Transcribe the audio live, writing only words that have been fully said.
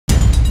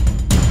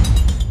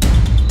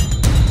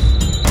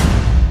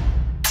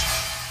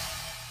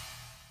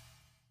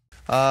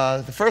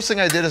The first thing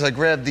I did is I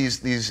grabbed these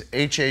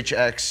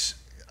HHX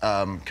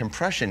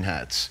compression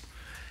hats.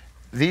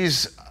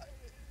 These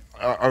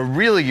are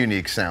really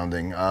unique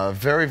sounding,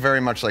 very,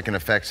 very much like an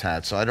effects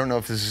hat. So I don't know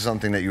if this is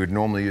something that you would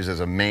normally use as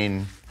a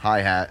main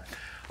hi-hat,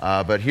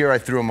 but here I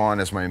threw them on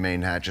as my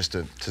main hat just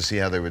to see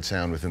how they would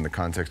sound within the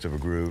context of a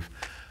groove.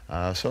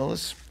 So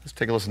let's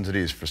take a listen to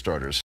these for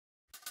starters.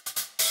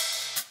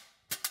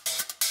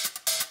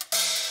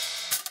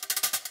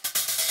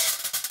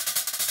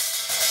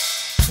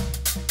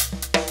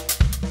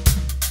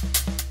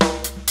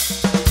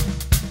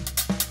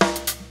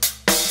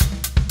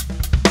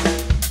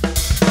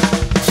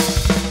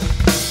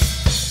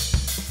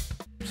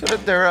 So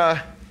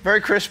they're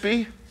very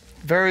crispy,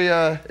 very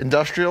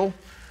industrial.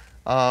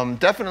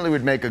 Definitely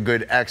would make a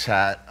good X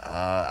hat.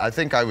 I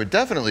think I would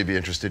definitely be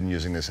interested in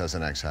using this as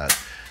an X hat.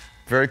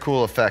 Very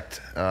cool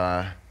effect,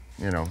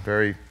 you know,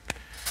 very,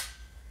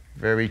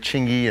 very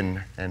chingy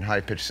and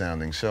high-pitched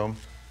sounding. So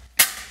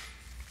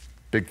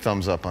big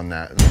thumbs up on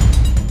that.